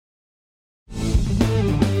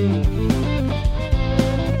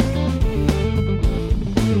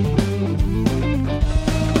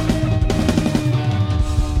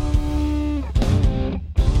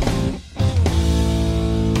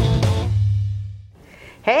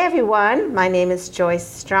Hey everyone, my name is Joyce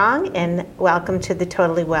Strong and welcome to the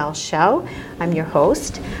Totally Well Show. I'm your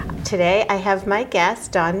host. Today I have my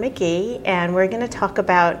guest, Dawn McGee, and we're going to talk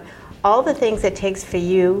about all the things it takes for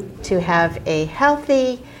you to have a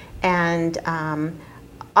healthy and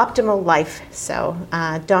optimal life. So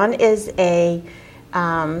Dawn is a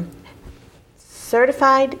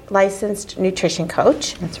certified licensed nutrition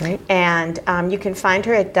coach. That's right. And you can find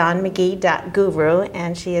her at dawnmcgee.guru,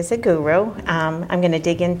 and she is a guru. I'm going to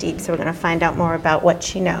dig in deep, so we're going to find out more about what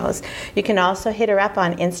she knows. You can also hit her up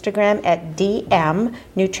on Instagram at DM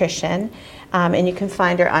Nutrition, and you can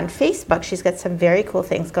find her on Facebook. She's got some very cool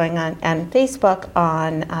things going on Facebook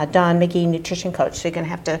on Dawn McGee Nutrition Coach. So you're going to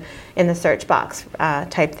have to, in the search box,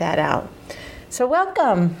 type that out. So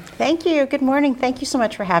welcome. Thank you. Good morning. Thank you so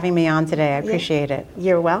much for having me on today. I appreciate it.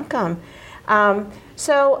 You're welcome.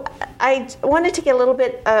 So I wanted to get a little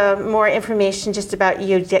bit more information just about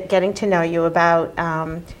you, getting to know you, about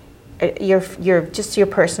your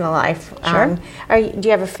personal life. Sure. Do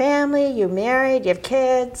you have a family? You married? Do you have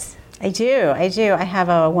kids? I do. I have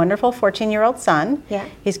a wonderful 14-year-old son. Yeah.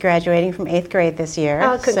 He's graduating from 8th grade this year.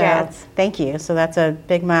 Oh, congrats. So, thank you. So that's a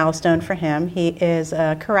big milestone for him. He is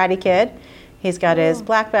a karate kid. He's got his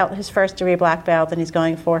black belt, his first degree black belt, and he's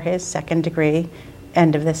going for his second degree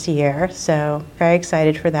end of this year. So very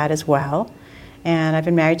excited for that as well. And I've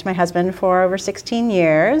been married to my husband for over 16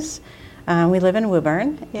 years. We live in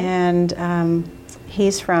Woburn, and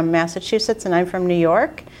he's from Massachusetts, and I'm from New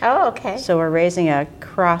York. Oh, okay. So we're raising a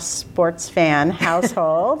cross sports fan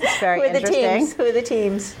household. It's very interesting. Who are the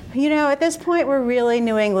teams? You know, at this point, we're really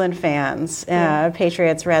New England fans.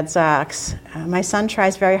 Patriots, Red Sox. My son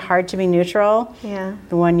tries very hard to be neutral. Yeah.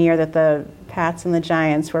 The one year that the Pats and the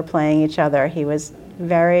Giants were playing each other, he was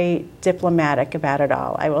very diplomatic about it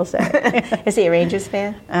all, I will say. Is he a Rangers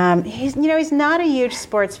fan? He's not a huge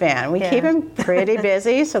sports fan. We keep him pretty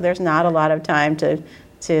busy, so there's not a lot of time to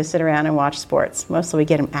sit around and watch sports. Mostly we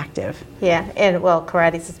get him active. Yeah, and well,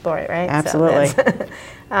 karate's a sport, right? Absolutely. So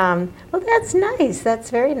well, that's nice. That's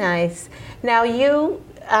very nice. Now you,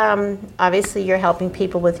 obviously you're helping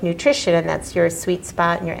people with nutrition, and that's your sweet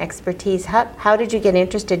spot and your expertise. How did you get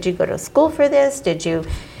interested? Did you go to school for this? Did you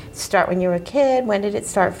start when you were a kid? When did it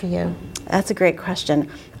start for you? That's a great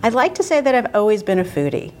question. I'd like to say that I've always been a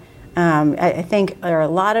foodie. I think there are a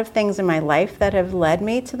lot of things in my life that have led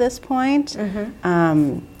me to this point.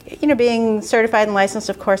 Mm-hmm. Being certified and licensed,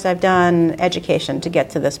 of course, I've done education to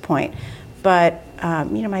get to this point. But,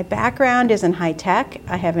 my background is in high tech.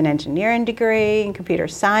 I have an engineering degree in computer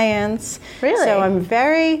science. Really? So I'm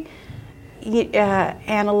very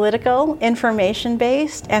analytical,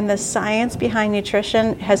 information-based, and the science behind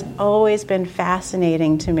nutrition has always been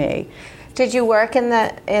fascinating to me. Did you work in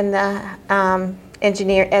the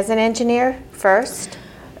as an engineer first?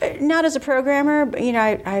 Not as a programmer, but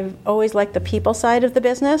I've always liked the people side of the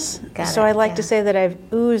business. So I like to say that I've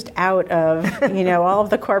oozed out of all of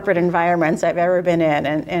the corporate environments I've ever been in,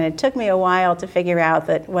 and it took me a while to figure out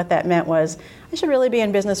that what that meant was I should really be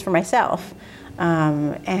in business for myself.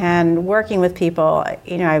 And working with people,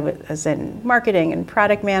 I was in marketing and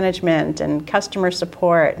product management and customer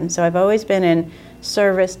support, and so I've always been in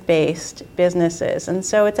service-based businesses, and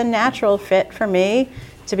so it's a natural fit for me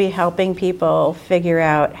to be helping people figure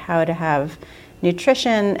out how to have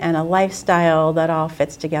nutrition and a lifestyle that all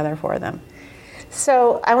fits together for them.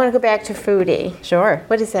 So I want to go back to foodie. Sure.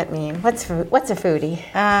 What does that mean? What's a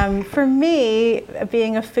foodie? For me,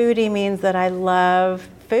 being a foodie means that I love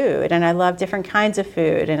food, and I love different kinds of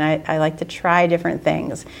food, and I like to try different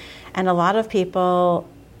things. And a lot of people,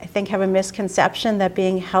 I think, have a misconception that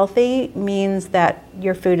being healthy means that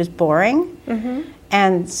your food is boring. Mm-hmm.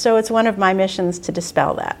 And so it's one of my missions to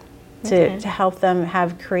dispel that, to help them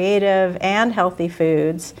have creative and healthy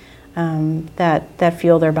foods that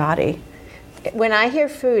fuel their body. When I hear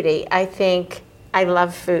foodie, I think I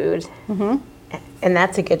love food, mm-hmm. and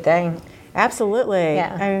that's a good thing. Absolutely.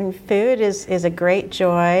 Yeah. I mean, food is a great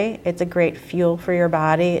joy. It's a great fuel for your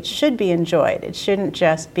body. It should be enjoyed. It shouldn't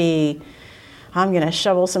just be, I'm going to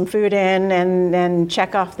shovel some food in and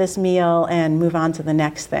check off this meal and move on to the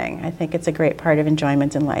next thing. I think it's a great part of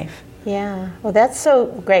enjoyment in life. Yeah. Well, that's so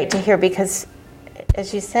great to hear because,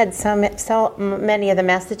 as you said, so many of the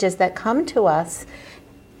messages that come to us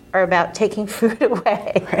are about taking food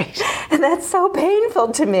away. Right. And that's so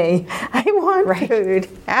painful to me. I want food.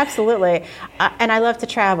 Absolutely. And I love to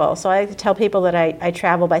travel. So I like to tell people that I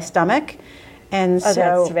travel by stomach. And so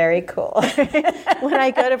that's very cool. when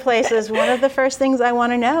I go to places, one of the first things I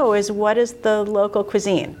want to know is what is the local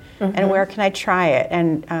cuisine, mm-hmm. and where can I try it,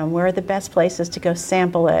 and where are the best places to go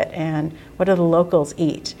sample it, and what do the locals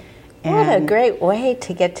eat. What a great way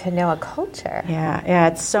to get to know a culture. Yeah,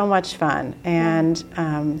 it's so much fun. And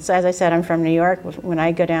so as I said, I'm from New York. When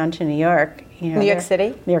I go down to New York, New York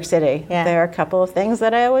City? New York City. Yeah. There are a couple of things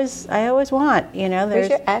that I always want. Where's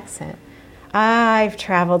your accent? I've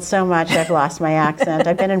traveled so much, I've lost my accent.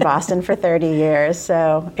 I've been in Boston for 30 years,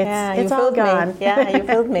 so it's all gone. Yeah, you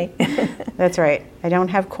fooled me. That's right. I don't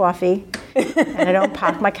have coffee, and I don't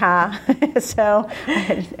park my car. So,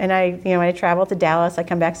 when I travel to Dallas, I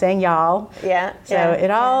come back saying y'all. Yeah. So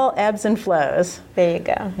it all ebbs and flows. There you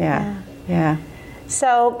go. Yeah.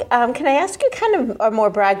 So can I ask you kind of a more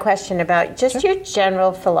broad question about just your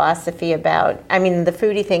general philosophy about, the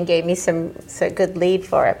foodie thing gave me some good lead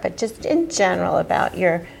for it, but just in general about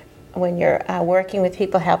when you're working with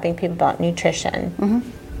people, helping people about nutrition,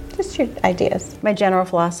 just your ideas. My general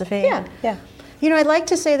philosophy? Yeah. I'd like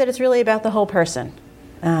to say that it's really about the whole person.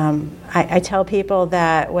 I tell people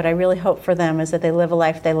that what I really hope for them is that they live a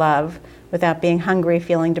life they love without being hungry,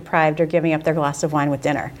 feeling deprived, or giving up their glass of wine with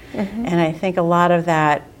dinner. And I think a lot of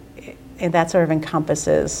that sort of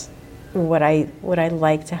encompasses what I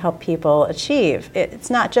like to help people achieve. It's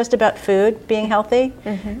not just about food being healthy,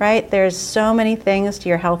 right? There's so many things to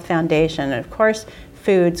your health foundation. And of course,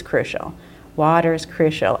 food's crucial. Water is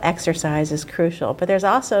crucial. Exercise is crucial. But there's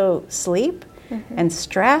also sleep and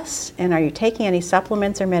stress. And are you taking any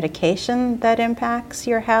supplements or medication that impacts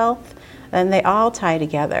your health? And they all tie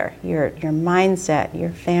together. Your mindset,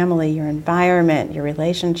 your family, your environment, your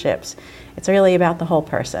relationships. It's really about the whole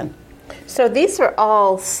person. So these are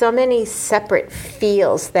all so many separate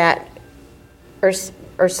fields that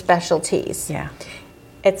are specialties. Yeah.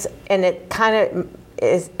 It kind of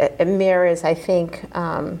it mirrors, I think,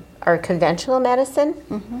 our conventional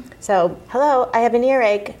medicine. So, hello, I have an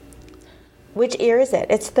earache. Which ear is it?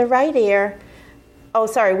 It's the right ear. Oh,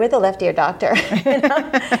 sorry, we're the left ear doctor.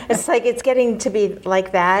 It's like it's getting to be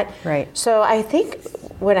like that. Right. So I think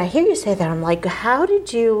when I hear you say that, I'm like, how do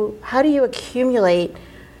you accumulate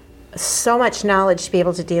so much knowledge to be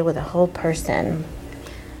able to deal with a whole person?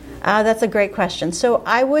 That's a great question. So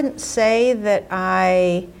I wouldn't say that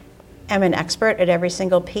I am an expert at every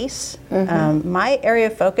single piece. My area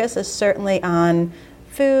of focus is certainly on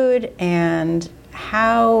food and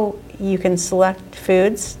how you can select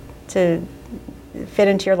foods to fit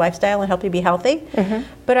into your lifestyle and help you be healthy.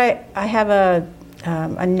 But I have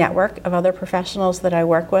a network of other professionals that I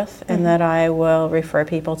work with and that I will refer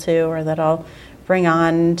people to, or that I'll bring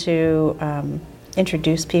on to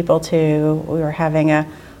introduce people to. We were having a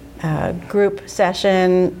group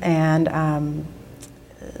session, and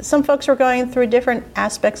some folks were going through different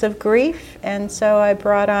aspects of grief, and so I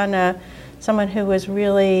brought on someone who was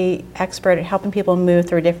really expert at helping people move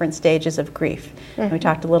through different stages of grief. And we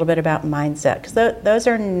talked a little bit about mindset, because those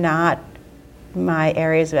are not my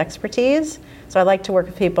areas of expertise. So I like to work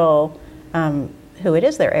with people who it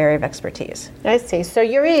is their area of expertise. I see. So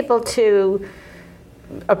you're able to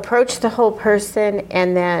approach the whole person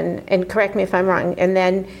and correct me if I'm wrong, and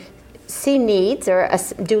then see needs, or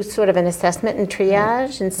do sort of an assessment and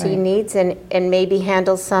triage and see needs, and maybe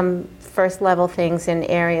handle some first level things in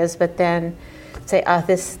areas, but then say,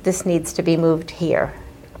 this needs to be moved here.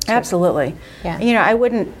 Absolutely. Yeah. I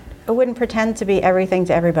wouldn't pretend to be everything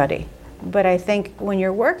to everybody, but I think when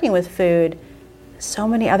you're working with food, so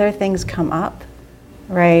many other things come up,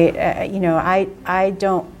 right? I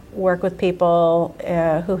don't work with people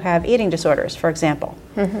who have eating disorders, for example.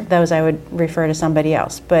 Those I would refer to somebody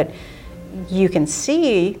else, but you can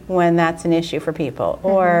see when that's an issue for people,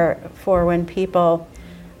 or for when people.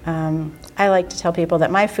 I like to tell people that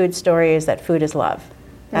my food story is that food is love.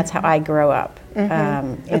 That's how I grew up.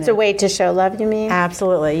 It's a way to show love, you mean?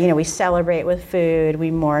 Absolutely. We celebrate with food. We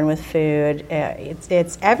mourn with food.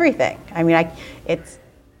 It's everything.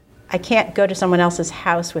 I can't go to someone else's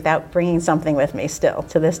house without bringing something with me still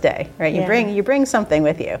to this day, right? You bring something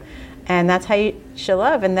with you. And that's how you show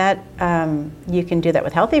love. And that you can do that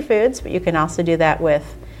with healthy foods, but you can also do that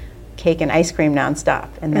with cake and ice cream nonstop,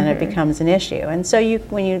 and then it becomes an issue. And so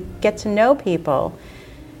when you get to know people,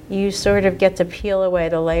 you sort of get to peel away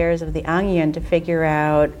the layers of the onion to figure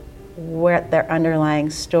out what their underlying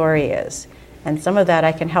story is. And some of that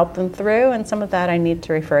I can help them through, and some of that I need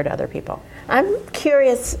to refer to other people. I'm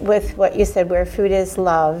curious with what you said, where food is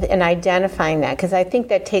love, and identifying that, because I think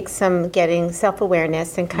that takes some getting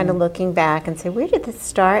self-awareness and kind of looking back and say, where did this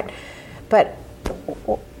start? But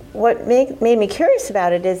what made me curious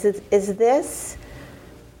about it is this,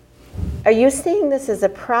 are you seeing this as a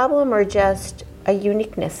problem or just a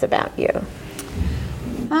uniqueness about you?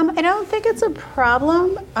 I don't think it's a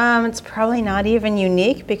problem. It's probably not even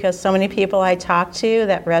unique, because so many people I talk to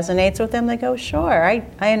that resonates with them, they go, sure,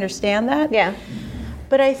 I understand that. Yeah.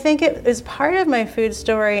 But I think it is part of my food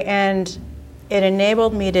story, and it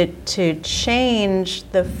enabled me to change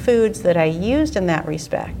the foods that I used in that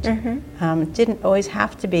respect. It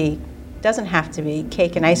doesn't have to be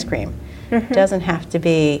cake and ice cream. Doesn't have to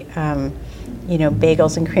be,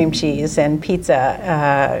 bagels and cream cheese and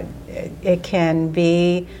pizza. It can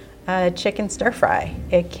be chicken stir fry.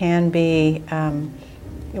 It can be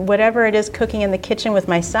whatever it is cooking in the kitchen with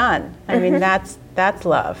my son. I mean, that's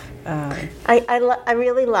love. I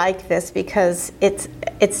really like this because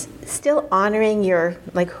it's still honoring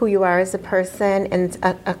who you are as a person, and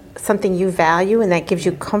something you value, and that gives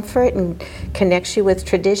you comfort and connects you with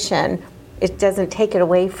tradition. It doesn't take it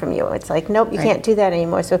away from you. It's like, nope, you can't do that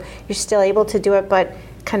anymore. So you're still able to do it, but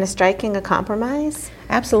kind of striking a compromise.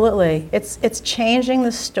 Absolutely. It's changing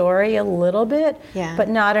the story a little bit, but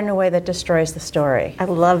not in a way that destroys the story. I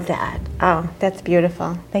love that. Oh, that's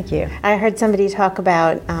beautiful. Thank you. I heard somebody talk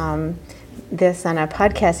about this on a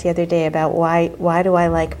podcast the other day about why do I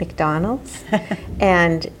like McDonald's?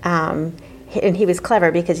 And he was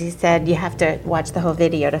clever because he said you have to watch the whole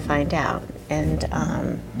video to find out, and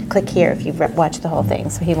click here if you've watched the whole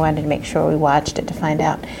thing. So he wanted to make sure we watched it to find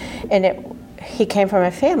out. And he came from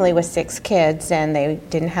a family with 6 kids, and they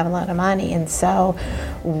didn't have a lot of money, and so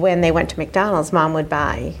when they went to McDonald's, Mom would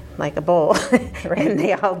buy like a bowl, and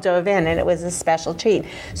they all dove in, and it was a special treat.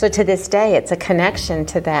 So to this day, it's a connection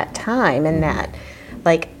to that time, and that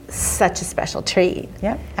like such a special treat.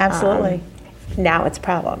 Yep, absolutely. Now it's a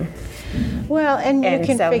problem. Well, and you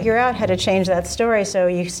can figure out how to change that story so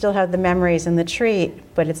you still have the memories and the treat,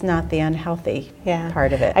 but it's not the unhealthy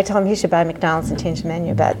part of it. I told him he should buy McDonald's and change the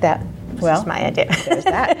menu, but that was my idea. There's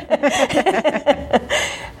that.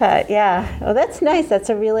 Well, that's nice.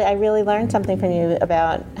 I really learned something from you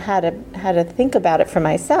about how to think about it for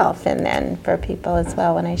myself, and then for people as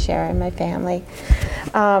well when I share in my family.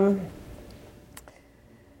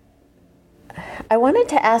 I wanted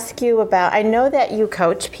to ask you about, I know that you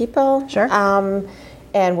coach people. Sure.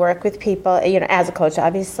 And work with people, as a coach,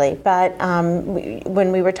 obviously. But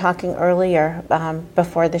when we were talking earlier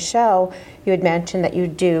before the show, you had mentioned that you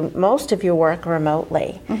do most of your work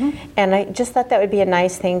remotely. And I just thought that would be a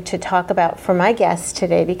nice thing to talk about for my guests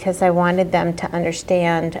today, because I wanted them to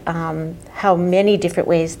understand how many different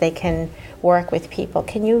ways they can work with people.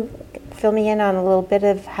 Can you fill me in on a little bit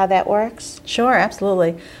of how that works? Sure,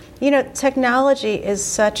 absolutely. Technology is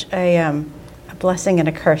such a blessing and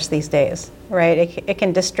a curse these days, right? It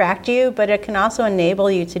can distract you, but it can also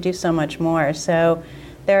enable you to do so much more. So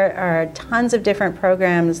there are tons of different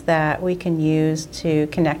programs that we can use to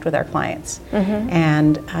connect with our clients.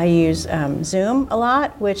 And I use Zoom a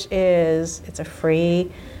lot, it's a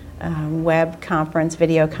free web conference,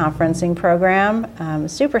 video conferencing program.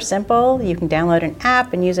 Super simple. You can download an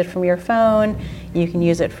app and use it from your phone. You can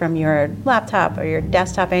use it from your laptop or your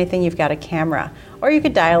desktop, anything you've got a camera. Or you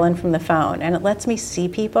could dial in from the phone, and it lets me see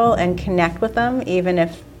people and connect with them, even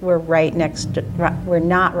if we're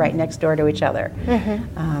not right next door to each other.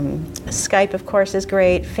 Skype, of course, is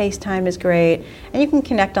great. FaceTime is great, and you can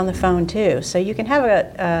connect on the phone too. So you can have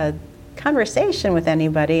a conversation with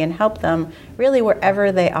anybody and help them really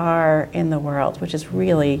wherever they are in the world, which is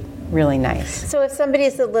really, really nice. So if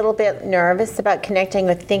somebody's a little bit nervous about connecting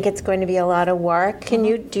or think it's going to be a lot of work,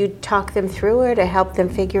 do you talk them through it or help them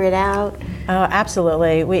figure it out?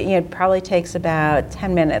 Absolutely. It probably takes about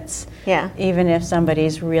 10 minutes, even if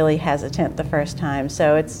somebody's really hesitant the first time.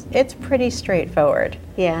 So it's pretty straightforward.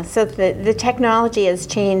 Yeah, so the technology has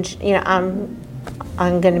changed.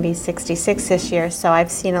 I'm going to be 66 this year, so I've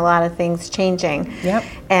seen a lot of things changing. Yep.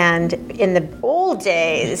 And in the old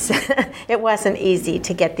days, it wasn't easy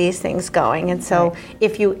to get these things going. And so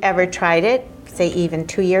if you ever tried it, say even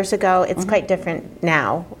 2 years ago, it's quite different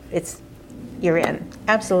now. You're in.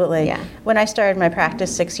 Absolutely. Yeah. When I started my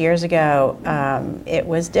practice 6 years ago, it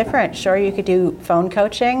was different. Sure, you could do phone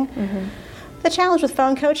coaching. The challenge with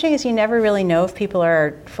phone coaching is you never really know if people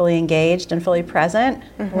are fully engaged and fully present.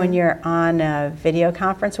 When you're on a video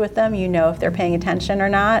conference with them, you know if they're paying attention or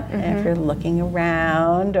not, if you're looking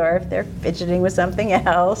around or if they're fidgeting with something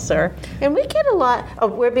else. And we get a lot. Oh,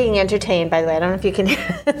 we're being entertained, by the way. I don't know if you can.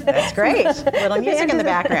 That's great. A little music in the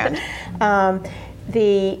background.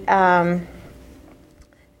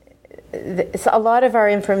 So a lot of our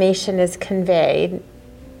information is conveyed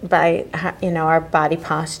by our body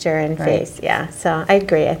posture and face. Yeah, so I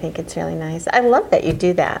agree. I think it's really nice. I love that you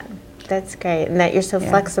do that. That's great, and that you're so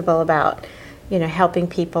flexible about helping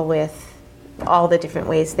people with all the different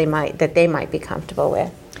ways they might be comfortable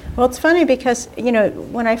with. Well, it's funny because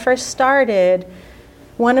when I first started,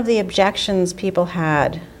 one of the objections people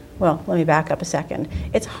had well, let me back up a second.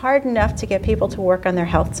 It's hard enough to get people to work on their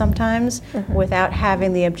health sometimes without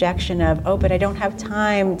having the objection of, oh, but I don't have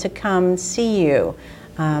time to come see you.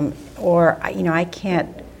 Or, I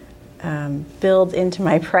can't build into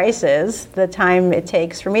my prices the time it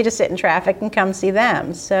takes for me to sit in traffic and come see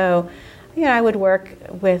them. So, I would work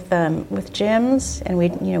with gyms, and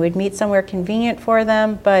we'd meet somewhere convenient for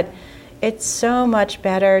them, but it's so much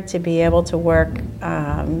better to be able to work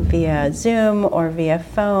via Zoom or via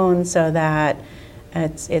phone so that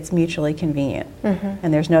it's mutually convenient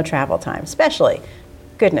and there's no travel time. Especially,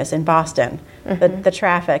 goodness, in Boston, the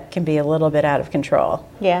traffic can be a little bit out of control.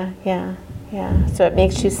 Yeah. So it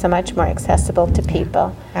makes you so much more accessible to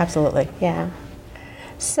people. Absolutely. Yeah.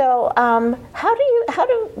 So how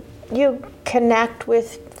do you connect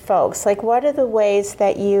with folks? Like, what are the ways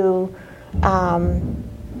that you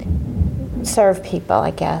serve people, I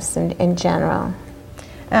guess, in general?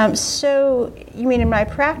 So you mean in my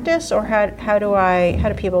practice, or how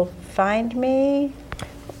do people find me?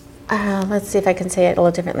 Let's see if I can say it a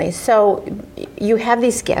little differently. So you have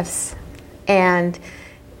these gifts, and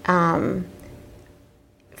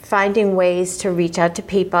finding ways to reach out to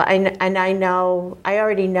people. And I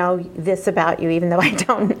already know this about you, even though I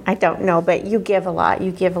don't know. But you give a lot.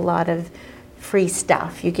 You give a lot of free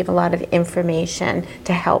stuff. You give a lot of information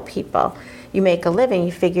to help people. You make a living.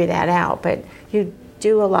 You figure that out. But you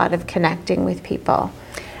do a lot of connecting with people.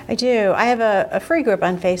 I do. I have a free group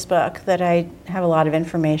on Facebook that I have a lot of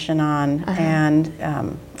information on, and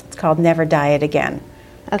it's called Never Diet Again.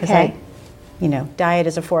 Okay. Diet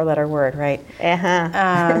is a 4-letter word, right?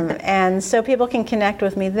 And so people can connect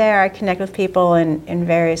with me there. I connect with people in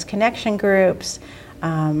various connection groups.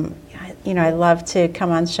 I love to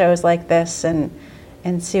come on shows like this and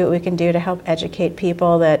see what we can do to help educate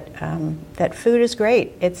people that food is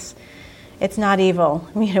great. It's not evil.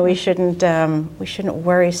 We shouldn't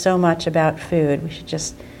worry so much about food. We should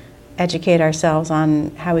just educate ourselves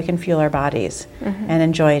on how we can fuel our bodies and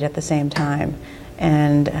enjoy it at the same time.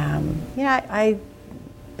 And I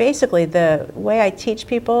basically, the way I teach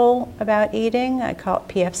people about eating, I call it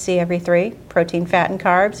PFC every 3, protein, fat, and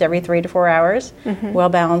carbs, every 3 to 4 hours,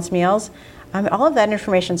 well-balanced meals. All of that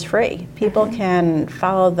information is free. People can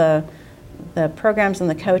follow the programs and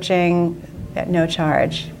the coaching at no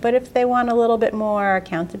charge. But if they want a little bit more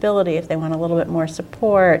accountability, if they want a little bit more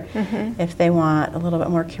support, if they want a little bit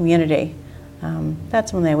more community,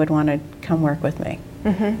 that's when they would want to come work with me.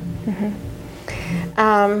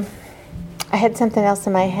 I had something else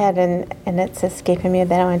in my head, and it's escaping me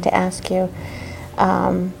that I wanted to ask you.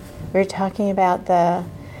 We were talking about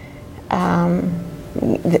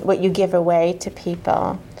what you give away to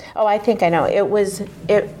people. Oh, I think I know.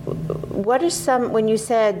 What are some, when you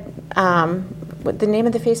said, what the name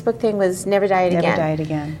of the Facebook thing was Never Diet Again? Never Diet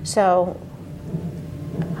Again. So,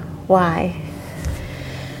 why?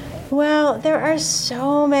 Well, there are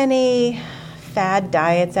so many fad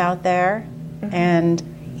diets out there, and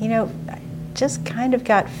I just kind of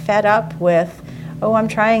got fed up with, oh, I'm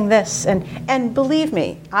trying this, and believe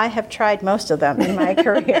me, I have tried most of them in my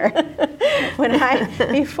career.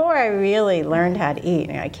 Before I really learned how to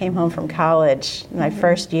eat, I came home from college my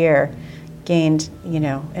first year, gained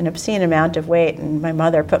an obscene amount of weight, and my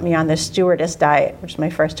mother put me on the stewardess diet, which was my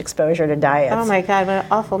first exposure to diets. Oh my God, what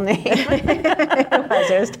an awful name.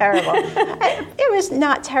 It was terrible. It was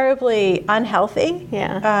not terribly unhealthy.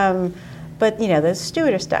 Yeah. But the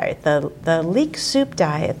stewardess diet, the leek soup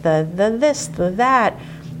diet, the this, the that,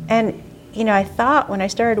 and I thought when I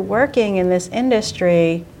started working in this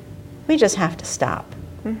industry, we just have to stop.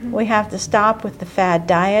 We have to stop with the fad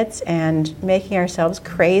diets and making ourselves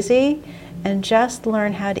crazy, and just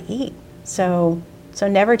learn how to eat. So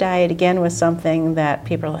Never Diet Again was something that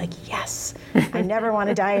people are like, yes, I never want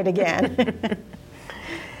to diet again.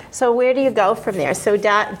 So where do you go from there? So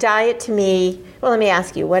diet to me. Well, let me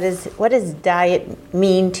ask you, what does diet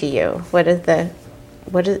mean to you?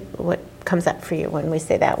 What comes up for you when we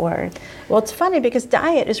say that word? Well, it's funny because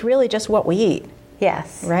diet is really just what we eat.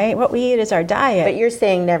 Yes. Right? What we eat is our diet. But you're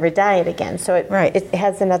saying never diet again, so it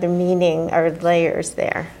has another meaning or layers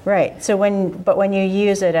there. Right. So when you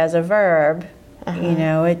use it as a verb,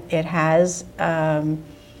 it has a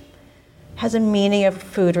meaning of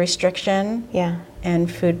food restriction. Yeah.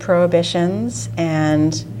 And food prohibitions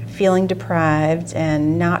and feeling deprived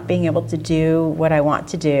and not being able to do what I want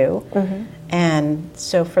to do. And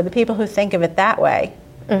so for the people who think of it that way,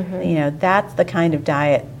 that's the kind of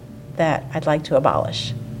diet that I'd like to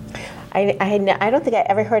abolish. I don't think I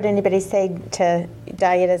ever heard anybody say to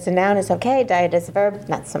diet as a noun is okay, diet as a verb,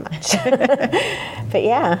 not so much. But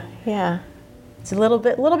yeah. It's a little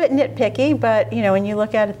bit nitpicky, but when you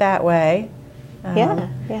look at it that way,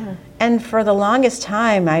 Yeah. And for the longest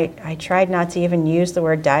time, I tried not to even use the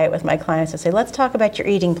word diet with my clients. I say, let's talk about your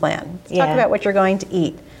eating plan. Let's talk about what you're going to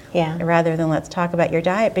eat. Yeah. Rather than let's talk about your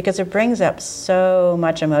diet, because it brings up so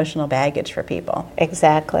much emotional baggage for people.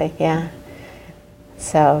 Exactly, yeah.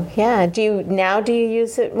 So, yeah, do you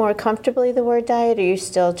use it more comfortably, the word diet, or you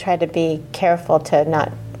still try to be careful to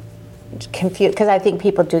not confuse? Because I think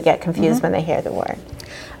people do get confused when they hear the word.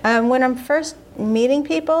 When I'm first meeting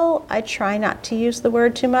people, I try not to use the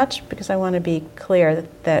word too much because I want to be clear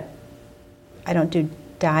that I don't do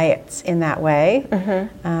diets in that way.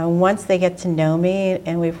 Once they get to know me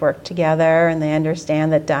and we've worked together and they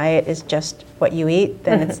understand that diet is just what you eat,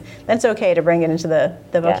 then it's okay to bring it into the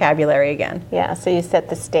vocabulary again. Yeah, so you set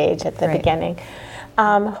the stage at the beginning.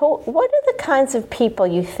 What are the kinds of people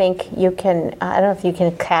you think you can, I don't know if you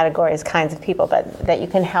can categorize kinds of people, but that you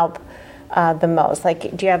can help the most?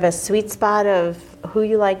 Like, do you have a sweet spot of who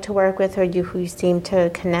you like to work with, or who you seem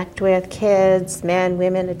to connect with? Kids, men,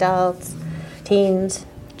 women, adults, teens?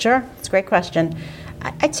 Sure, it's a great question.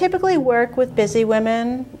 I typically work with busy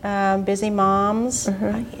women, busy moms.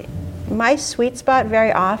 My sweet spot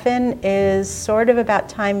very often is sort of about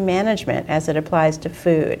time management as it applies to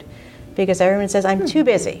food, because everyone says, I'm too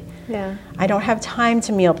busy. Yeah. I don't have time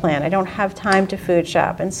to meal plan. I don't have time to food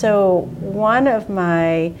shop. And so one of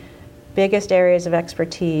my biggest areas of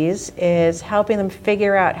expertise is helping them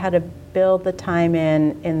figure out how to build the time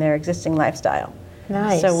in their existing lifestyle.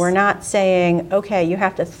 Nice. So we're not saying, okay, you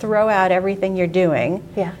have to throw out everything you're doing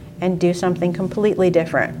and do something completely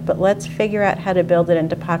different, but let's figure out how to build it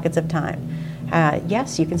into pockets of time.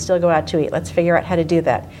 Yes, you can still go out to eat. Let's figure out how to do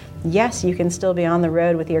that. Yes, you can still be on the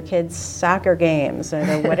road with your kids' soccer games or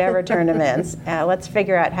whatever tournaments. Let's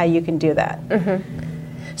figure out how you can do that.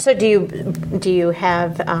 So do you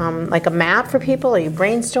have like a map for people, or you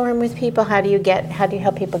brainstorm with people? How do you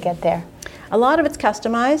help people get there? A lot of it's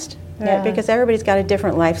customized. Because everybody's got a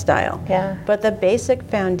different lifestyle. Yeah. But the basic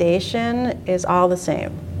foundation is all the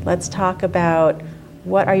same. Let's talk about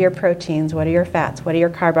what are your proteins, what are your fats, what are your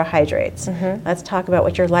carbohydrates. Let's talk about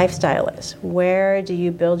what your lifestyle is. Where do you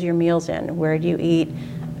build your meals in? Where do you eat?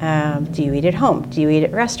 Do you eat at home? Do you eat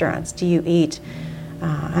at restaurants? Do you eat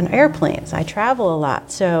on airplanes? I travel a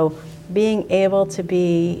lot. So being able to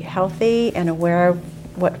be healthy and aware of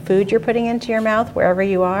what food you're putting into your mouth wherever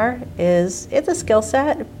you are it's a skill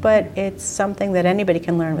set, but it's something that anybody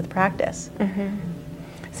can learn with practice.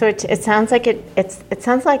 So it sounds like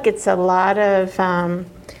it's a lot of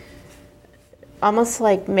almost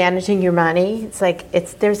like managing your money. It's like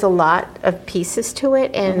there's a lot of pieces to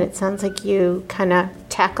it, and it sounds like you kind of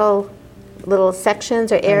tackle little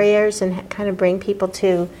sections or areas and kind of bring people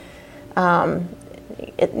to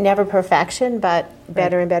never perfection, but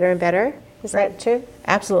better and better and better. Is that true?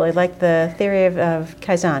 Absolutely. Like the theory of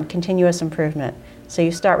Kaizen, continuous improvement. So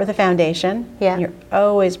you start with a foundation. And you're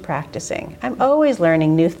always practicing. I'm always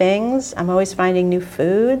learning new things. I'm always finding new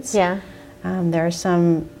foods. Yeah. There are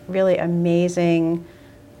some really amazing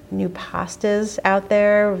new pastas out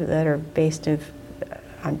there that are based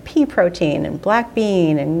on pea protein and black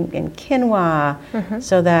bean and quinoa,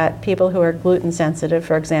 so that people who are gluten sensitive,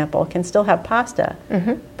 for example, can still have pasta,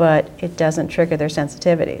 but it doesn't trigger their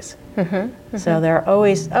sensitivities. So there are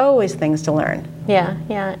always things to learn.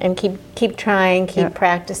 Yeah, and keep trying, keep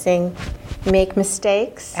practicing, make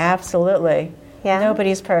mistakes. Absolutely. Yeah.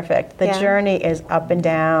 Nobody's perfect. The journey is up and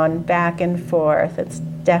down, back and forth. It's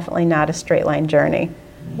definitely not a straight line journey.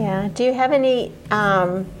 Yeah. Do you have any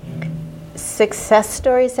success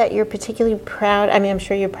stories that you're particularly proud? I mean, I'm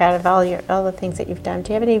sure you're proud of all the things that you've done.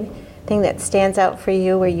 Do you have anything that stands out for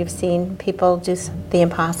you where you've seen people do the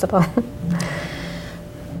impossible?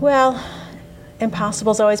 Well,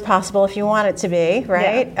 impossible is always possible if you want it to be,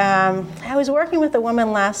 right? Yeah. I was working with a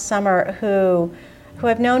woman last summer who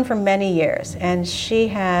I've known for many years, and she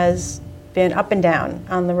has been up and down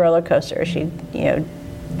on the roller coaster. She,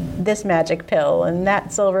 this magic pill and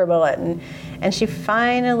that silver bullet, and she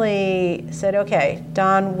finally said, okay,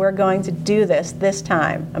 Dawn, we're going to do this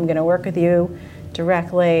time. I'm going to work with you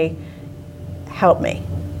directly. Help me.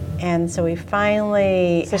 And so we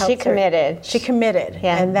finally So she committed. Her. She committed,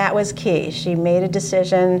 and that was key. She made a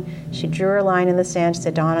decision. She drew her line in the sand. She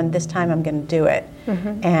said, Dawn, this time I'm going to do it.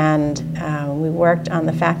 And we worked on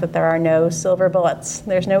the fact that there are no silver bullets.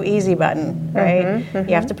 There's no easy button, right?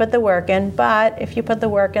 You have to put the work in, but if you put the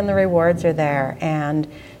work in, the rewards are there. And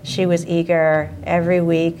she was eager. Every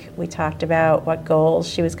week we talked about what goals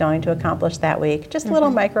she was going to accomplish that week, just little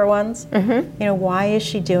micro ones. Why is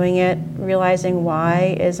she doing it? Realizing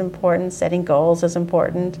why is important, setting goals is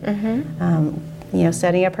important.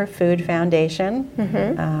 Setting up her food foundation,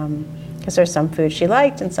 because there's some food she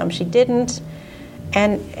liked and some she didn't.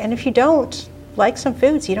 And if you don't like some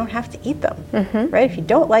foods, you don't have to eat them, right? If you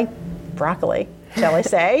don't like broccoli, shall I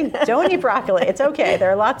say, don't eat broccoli. It's okay. There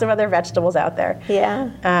are lots of other vegetables out there.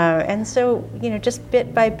 Yeah. And so, just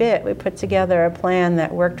bit by bit, we put together a plan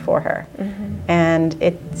that worked for her. And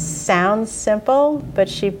it sounds simple, but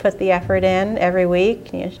she put the effort in every week.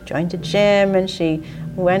 She joined a gym, and she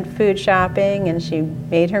went food shopping, and she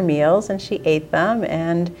made her meals, and she ate them,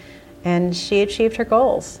 and she achieved her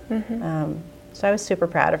goals. So I was super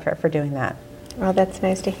proud of her for doing that. Well, that's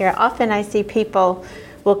nice to hear. Often I see people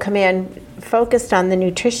will come in focused on the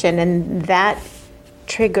nutrition, and that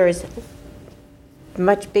triggers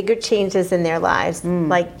much bigger changes in their lives,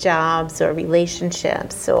 like jobs or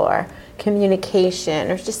relationships or communication,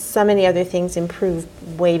 or just so many other things improve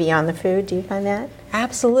way beyond the food. Do you find that?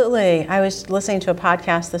 Absolutely. I was listening to a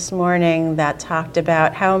podcast this morning that talked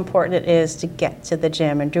about how important it is to get to the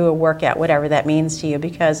gym and do a workout, whatever that means to you,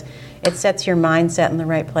 because it sets your mindset in the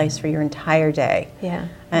right place for your entire day. Yeah.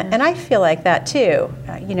 And I feel like that too.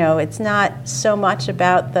 It's not so much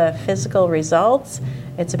about the physical results,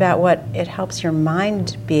 it's about what it helps your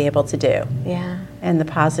mind be able to do. Yeah. And the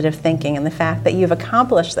positive thinking and the fact that you've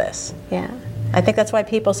accomplished this. Yeah. I think that's why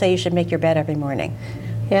people say you should make your bed every morning.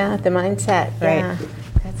 Yeah, the mindset. Right. Yeah.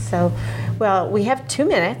 That's so. Well, we have 2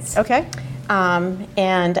 minutes. Okay.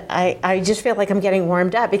 And I just feel like I'm getting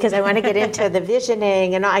warmed up because I want to get into the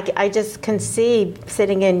visioning, and I just can see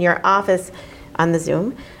sitting in your office on the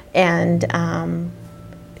Zoom, and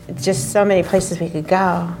just so many places we could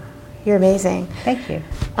go. You're amazing. Thank you.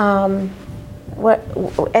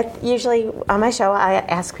 Usually on my show, I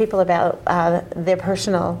ask people about their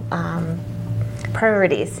personal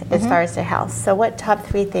priorities as far as their health. So what top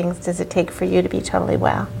 3 things does it take for you to be totally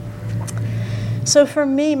well? So for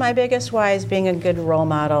me, my biggest why is being a good role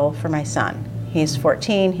model for my son. He's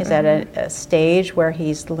 14. He's at a stage where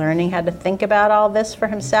he's learning how to think about all this for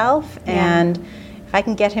himself. Yeah. And if I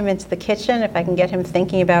can get him into the kitchen, if I can get him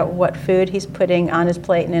thinking about what food he's putting on his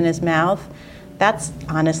plate and in his mouth, that's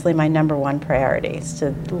honestly my number 1 priority, is to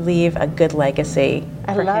leave a good legacy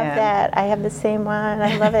for him. I love that. I have the same one.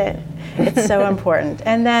 I love it. It's so important.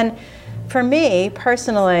 And then for me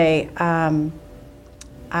personally,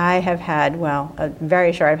 I have had,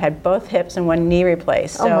 very short, I've had both hips and 1 knee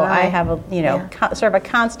replaced. So I have sort of a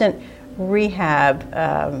constant rehab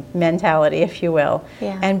mentality, if you will.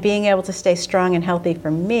 Yeah. And being able to stay strong and healthy for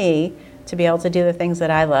me, to be able to do the things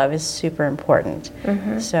that I love, is super important.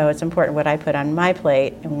 So it's important what I put on my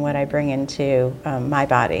plate and what I bring into my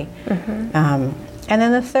body. And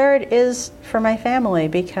then the third is for my family,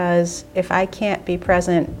 because if I can't be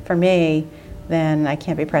present for me, then I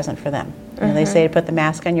can't be present for them. They say to put the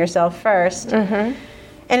mask on yourself first. And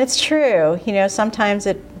it's true. Sometimes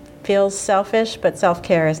it feels selfish, but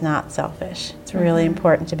self-care is not selfish. It's really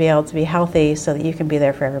important to be able to be healthy so that you can be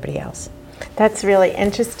there for everybody else. That's really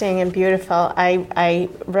interesting and beautiful. I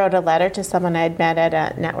wrote a letter to someone I'd met at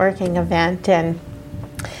a networking event, and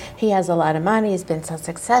he has a lot of money. He's been so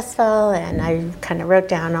successful, and I kind of wrote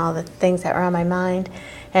down all the things that were on my mind.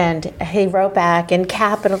 And he wrote back in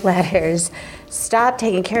capital letters, "Stop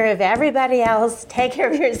taking care of everybody else. Take care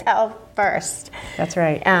of yourself first." That's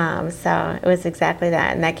right. So it was exactly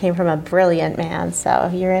that. And that came from a brilliant man. So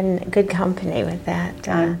you're in good company with that.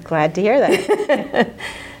 I'm glad to hear that.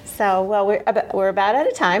 So, well, we're about out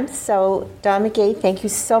of time. So, Dawn McGee, thank you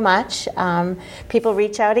so much. People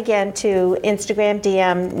reach out again to Instagram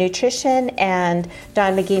DM Nutrition and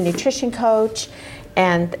Dawn McGee Nutrition Coach.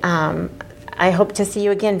 And I hope to see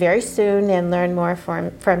you again very soon and learn more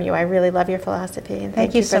from you. I really love your philosophy. And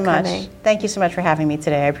thank you so much. coming. Thank you so much for having me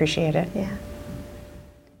today. I appreciate it. Yeah.